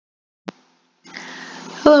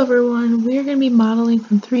Hello everyone, we are going to be modeling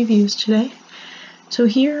from 3 views today. So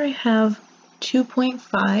here I have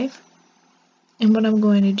 2.5, and what I'm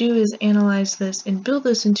going to do is analyze this and build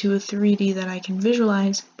this into a 3D that I can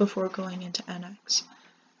visualize before going into NX.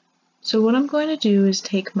 So what I'm going to do is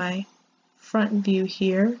take my front view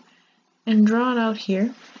here and draw it out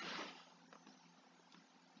here.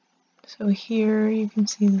 So here you can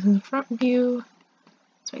see this is the front view.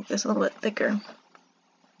 Let's make this a little bit thicker.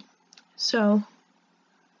 So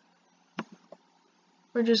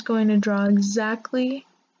we're just going to draw exactly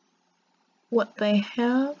what they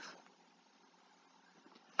have.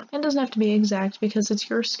 It doesn't have to be exact because it's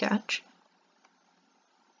your sketch.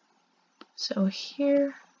 So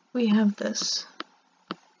here we have this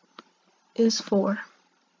is 4.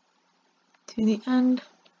 To the end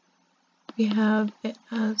we have it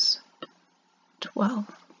as 12.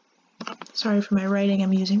 Sorry for my writing,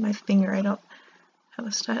 I'm using my finger, I don't have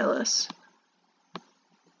a stylus.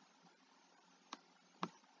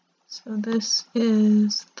 So this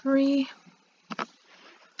is 3.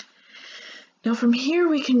 Now from here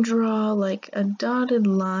we can draw like a dotted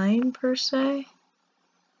line per se.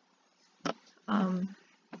 And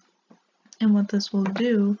what this will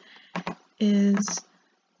do is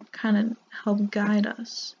kind of help guide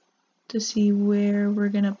us to see where we're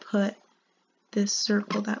going to put this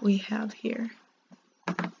circle that we have here.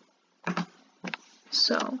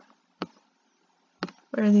 So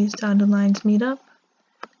where these dotted lines meet up,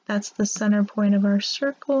 that's the center point of our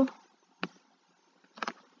circle.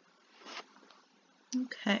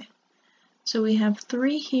 Okay, so we have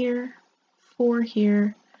 3 here, 4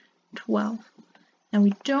 here, 12. And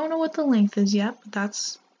we don't know what the length is yet,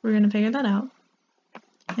 but we're going to figure that out.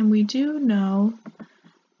 And we do know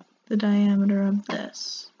the diameter of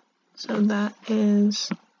this. So that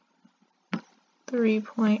is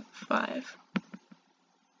 3.5.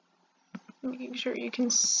 Making sure you can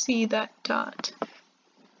see that dot.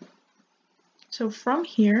 So from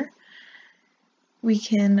here, we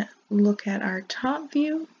can look at our top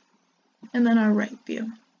view and then our right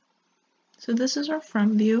view. So this is our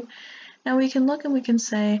front view. Now we can look and we can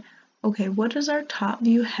say, okay, what does our top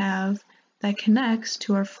view have that connects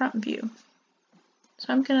to our front view?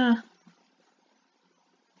 So I'm gonna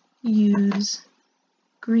use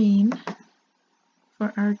green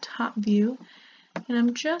for our top view, and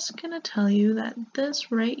I'm just gonna tell you that this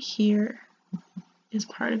right here is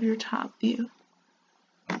part of your top view.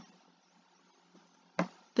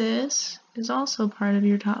 This is also part of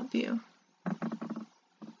your top view.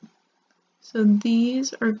 So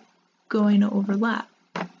these are going to overlap.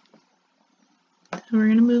 So we're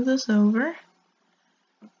going to move this over.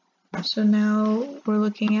 So now we're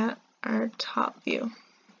looking at our top view.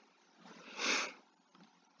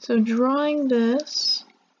 So drawing this,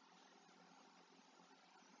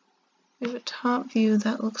 we have a top view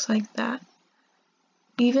that looks like that.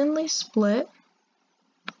 Evenly split,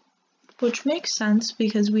 which makes sense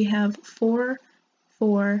because we have 4,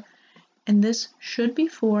 4, and this should be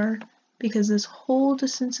 4 because this whole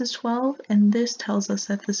distance is 12, and this tells us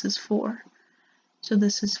that this is 4. So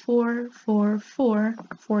this is 4, 4, 4.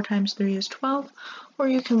 4 times 3 is 12, or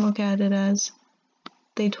you can look at it as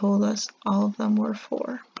they told us all of them were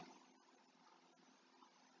 4.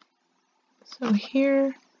 So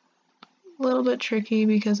here, a little bit tricky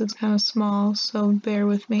because it's kind of small, so bear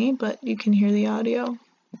with me, but you can hear the audio.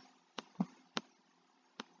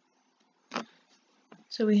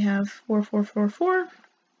 So we have 4, 4, 4, 4.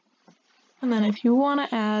 And then if you want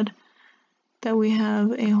to add that we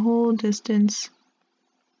have a whole distance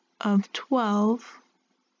of 12,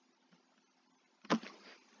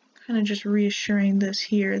 kind of just reassuring this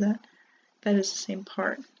here that that is the same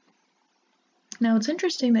part. Now it's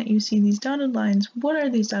interesting that you see these dotted lines. What are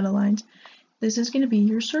these dotted lines? This is going to be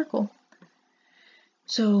your circle.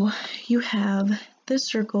 So you have this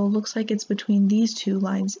circle, looks like it's between these two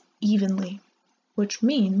lines evenly, which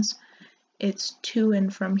means it's to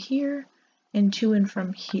and from here and to and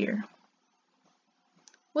from here,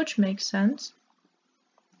 which makes sense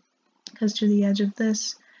because to the edge of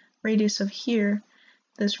this radius of here,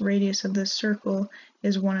 this radius of this circle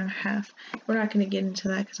is 1.5. We're not going to get into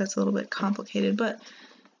that because that's a little bit complicated, but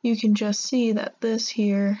you can just see that this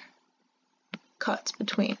here cuts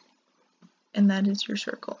between, and that is your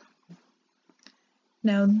circle.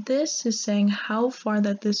 Now this is saying how far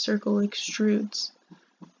that this circle extrudes.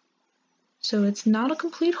 So it's not a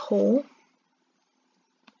complete hole,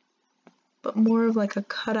 but more of like a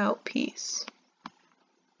cutout piece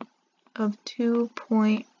of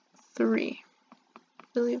 2.3.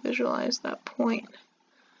 Really visualize that point.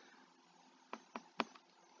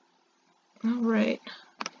 Alright.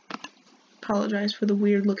 Apologize for the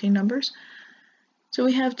weird looking numbers. So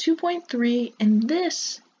we have 2.3, and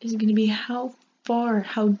this is going to be how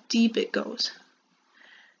deep it goes.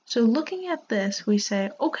 So looking at this, we say,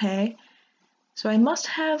 okay, so I must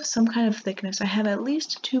have some kind of thickness. I have at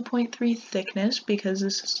least 2.3 thickness because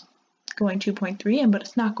this is going 2.3 in, but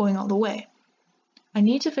it's not going all the way. I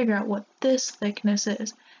need to figure out what this thickness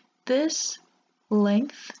is. This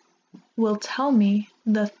length will tell me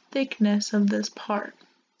the thickness of this part,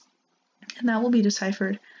 and that will be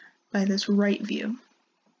deciphered by this right view.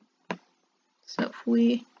 So if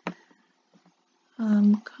we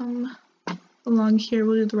come along here,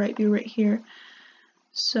 we'll do the right view right here.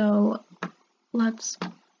 So I'll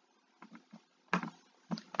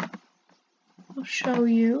show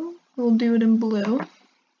you. We'll do it in blue.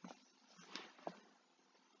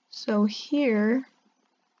 So here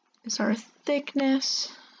is our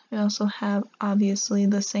thickness. We also have, obviously,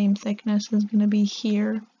 the same thickness is going to be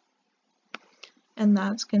here. And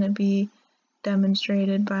that's going to be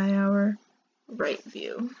demonstrated by our right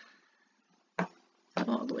view.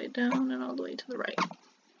 All the way down and all the way to the right.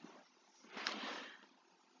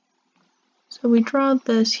 So we draw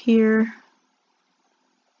this here.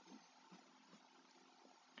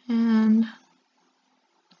 And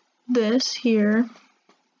this here,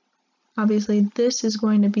 obviously this is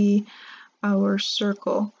going to be our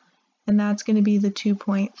circle, and that's going to be the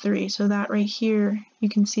 2.3. So that right here, you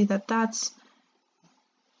can see that that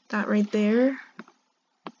right there,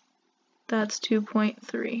 that's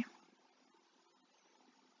 2.3.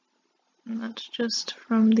 And that's just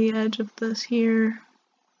from the edge of this here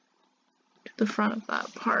to the front of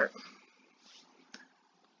that part.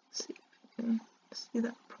 Let's see if you can see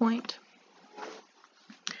that point.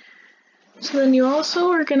 So then you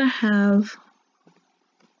also are going to have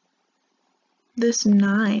this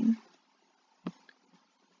 9.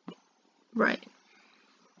 Right.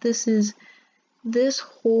 This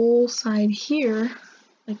whole side here,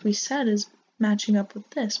 like we said, is matching up with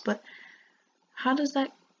this, but how does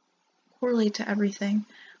that correlate to everything?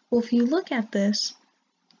 Well, if you look at this,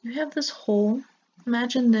 you have this hole.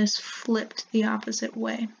 Imagine this flipped the opposite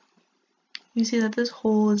way. You see that this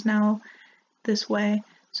hole is now this way,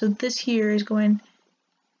 so this here is going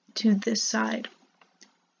to this side,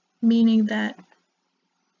 meaning that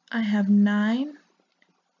I have 9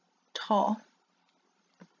 tall.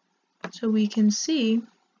 So we can see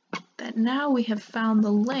that now we have found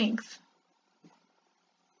the length,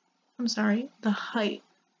 the height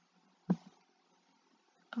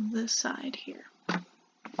of this side here.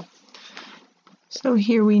 So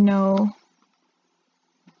here we know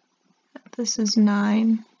that this is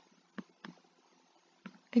 9.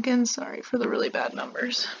 Again, sorry for the really bad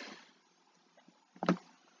numbers.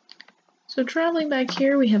 So traveling back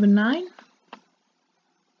here, we have a 9,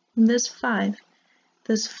 and this 5.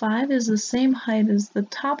 This 5 is the same height as the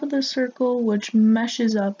top of the circle, which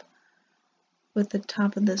meshes up with the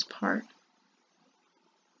top of this part.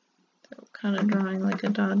 So kind of drawing like a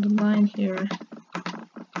dotted line here.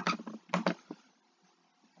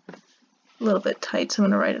 A little bit tight, so I'm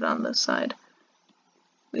going to write it on this side.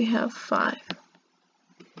 We have 5.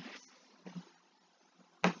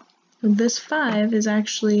 This 5 is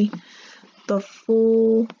actually the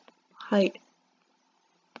full height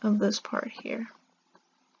of this part here,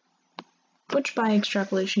 which by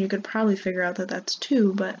extrapolation you could probably figure out that that's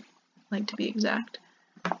 2, but I like to be exact.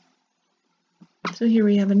 So here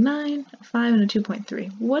we have a 9, a 5, and a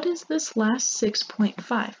 2.3. What is this last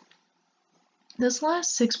 6.5? This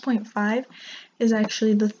last 6.5 is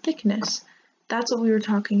actually the thickness. That's what we were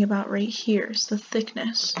talking about right here, is the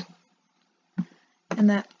thickness. And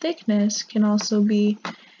that thickness can also be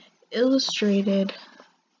illustrated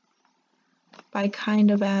by kind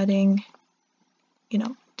of adding,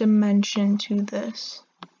 dimension to this.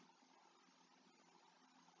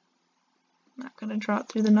 I'm not going to draw it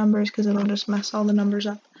through the numbers because it'll just mess all the numbers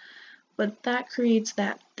up. But that creates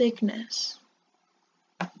that thickness.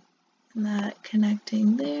 And that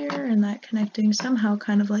connecting there, and that connecting somehow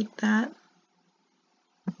kind of like that.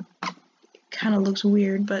 It kind of looks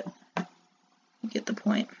weird, but you get the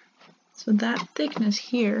point. So that thickness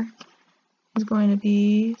here is going to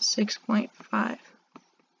be 6.5.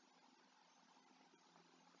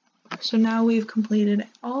 So now we've completed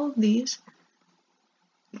all of these.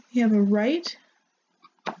 We have a right,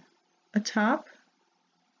 a top,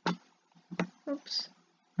 oops,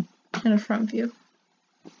 and a front view.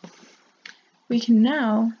 We can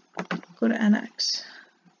now go to NX.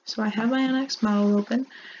 So I have my NX model open.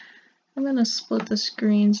 I'm going to split the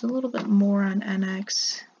screens a little bit more on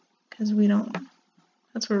NX because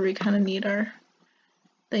that's where we kind of need our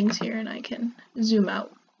things here, and I can zoom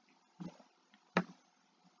out.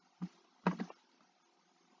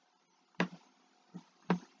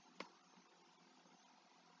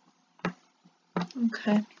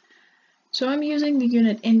 Okay, so I'm using the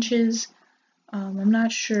unit inches. I'm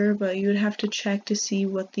not sure, but you would have to check to see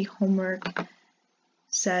what the homework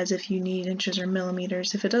says if you need inches or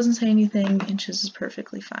millimeters. If it doesn't say anything, inches is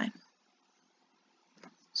perfectly fine.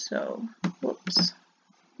 So, whoops.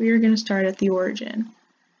 We are going to start at the origin.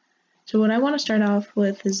 So what I want to start off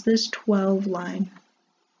with is this 12 line.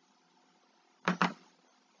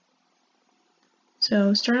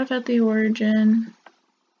 So start off at the origin,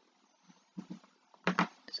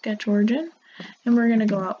 sketch origin, and we're going to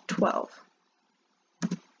go out 12.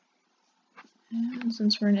 And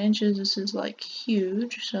since we're in inches, this is like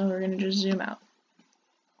huge, so we're going to just zoom out.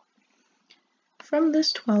 From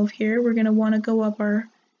this 12 here, we're going to want to go up our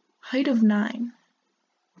height of 9.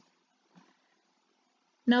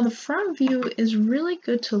 Now the front view is really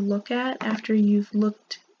good to look at after you've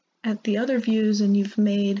looked at the other views and you've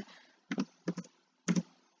made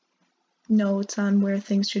notes on where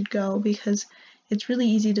things should go, because it's really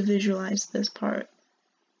easy to visualize this part.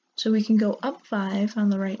 So we can go up 5 on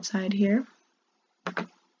the right side here,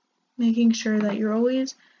 making sure that you're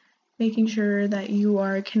always making sure that you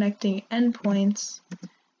are connecting endpoints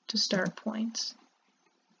to start points.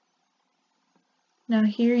 Now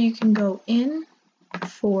here you can go in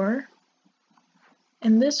 4,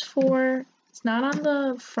 and this 4, it's not on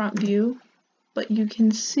the front view, but you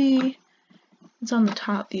can see it's on the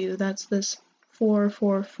top view. That's this 4,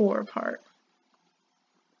 4, 4 part.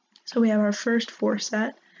 So we have our first 4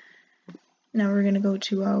 set. Now we're going to go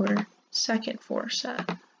to our second 4 set.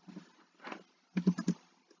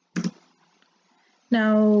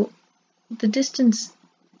 Now the distance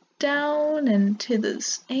down and to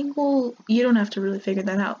this angle, you don't have to really figure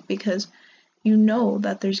that out because you know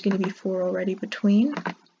that there's going to be 4 already between,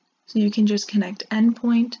 so you can just connect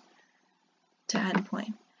endpoint to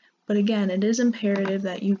endpoint. But again, it is imperative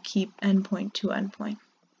that you keep endpoint to endpoint.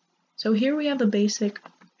 So here we have the basic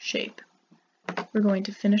shape. We're going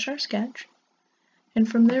to finish our sketch, and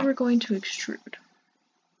from there we're going to extrude.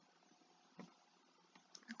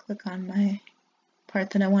 Click on my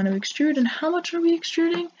part that I want to extrude, and how much are we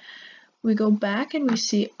extruding? We go back and we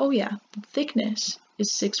see, oh yeah, the thickness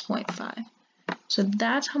is 6.5. So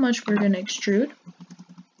that's how much we're going to extrude.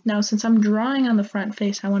 Now since I'm drawing on the front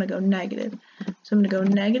face, I want to go negative. So I'm going to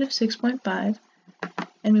go negative 6.5,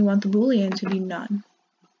 and we want the Boolean to be none.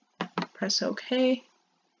 Press OK,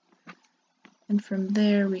 and from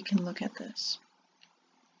there we can look at this.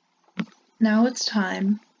 Now it's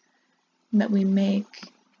time that we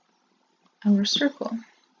make our circle.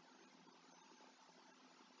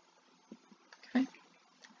 Okay.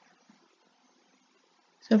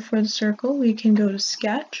 So for the circle, we can go to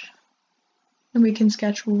Sketch, and we can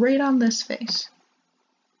sketch right on this face.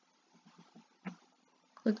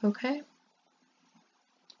 Click OK.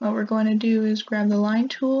 What we're going to do is grab the line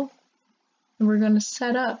tool, and we're going to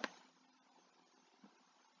set up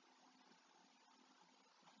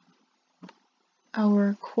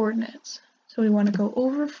our coordinates. So we want to go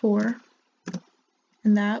over 4,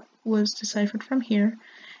 and that was deciphered from here,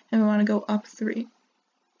 and we want to go up 3.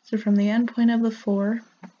 So from the end point of the 4,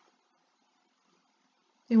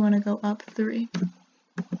 we want to go up 3.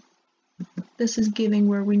 This is giving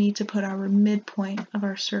where we need to put our midpoint of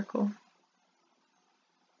our circle.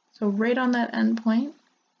 So right on that end point,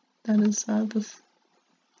 that is the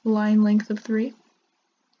line length of 3,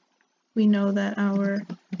 we know that our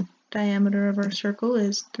diameter of our circle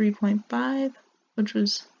is 3.5, which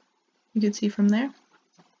was, you could see from there.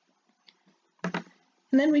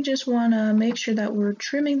 And then we just want to make sure that we're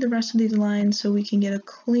trimming the rest of these lines so we can get a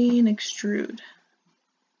clean extrude.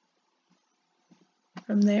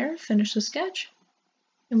 From there, finish the sketch,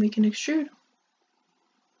 and we can extrude.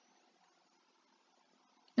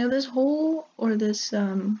 Now this hole, or this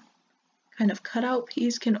kind of cutout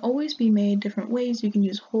piece, can always be made different ways. You can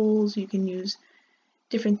use holes, you can use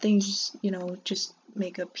different things, you know, just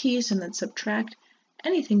make a piece and then subtract.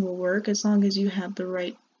 Anything will work as long as you have the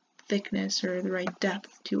right thickness or the right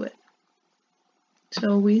depth to it.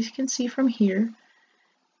 So we can see from here,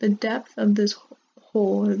 the depth of this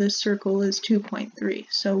hole or this circle is 2.3.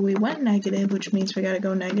 So we went negative, which means we got to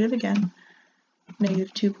go negative again,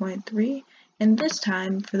 negative 2.3. And this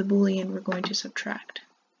time for the Boolean, we're going to subtract.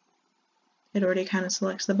 It already kind of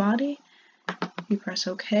selects the body. You press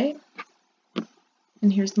OK,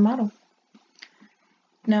 and here's the model.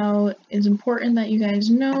 Now, it's important that you guys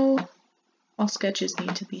know all sketches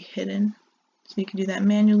need to be hidden. So you can do that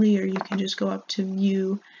manually, or you can just go up to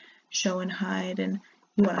View, Show and Hide, and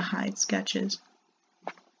you want to hide sketches.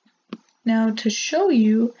 Now, to show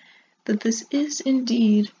you that this is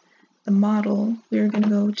indeed the model, we are going to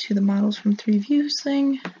go to the Models from 3 Views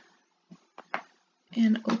thing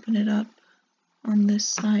and open it up on this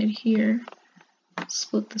side here,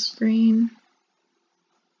 split the screen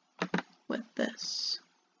with this.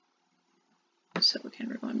 So again,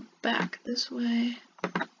 we're going back this way.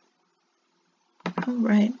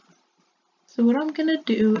 Alright, so what I'm gonna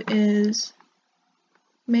do is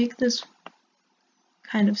make this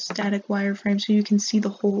kind of static wireframe so you can see the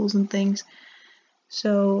holes and things.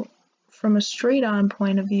 So from a straight on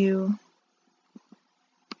point of view,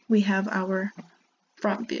 we have our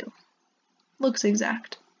front view. Looks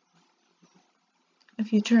exact.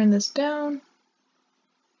 If you turn this down,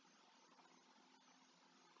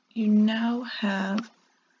 you now have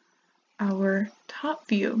our top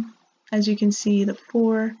view. As you can see, the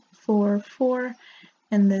 4, 4, 4,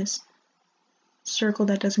 and this circle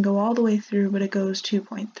that doesn't go all the way through, but it goes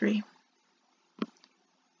 2.3.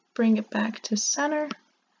 Bring it back to center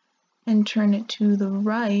and turn it to the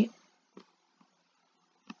right.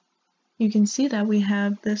 You can see that we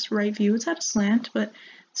have this right view. It's at a slant, but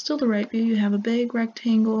it's still the right view. You have a big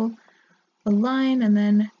rectangle, a line, and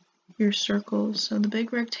then your circles. So the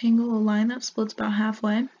big rectangle, a line that splits about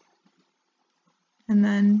halfway, and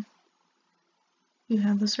then you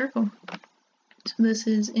have the circle. So this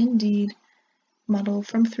is indeed model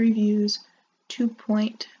from 3 views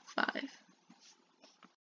 2.3.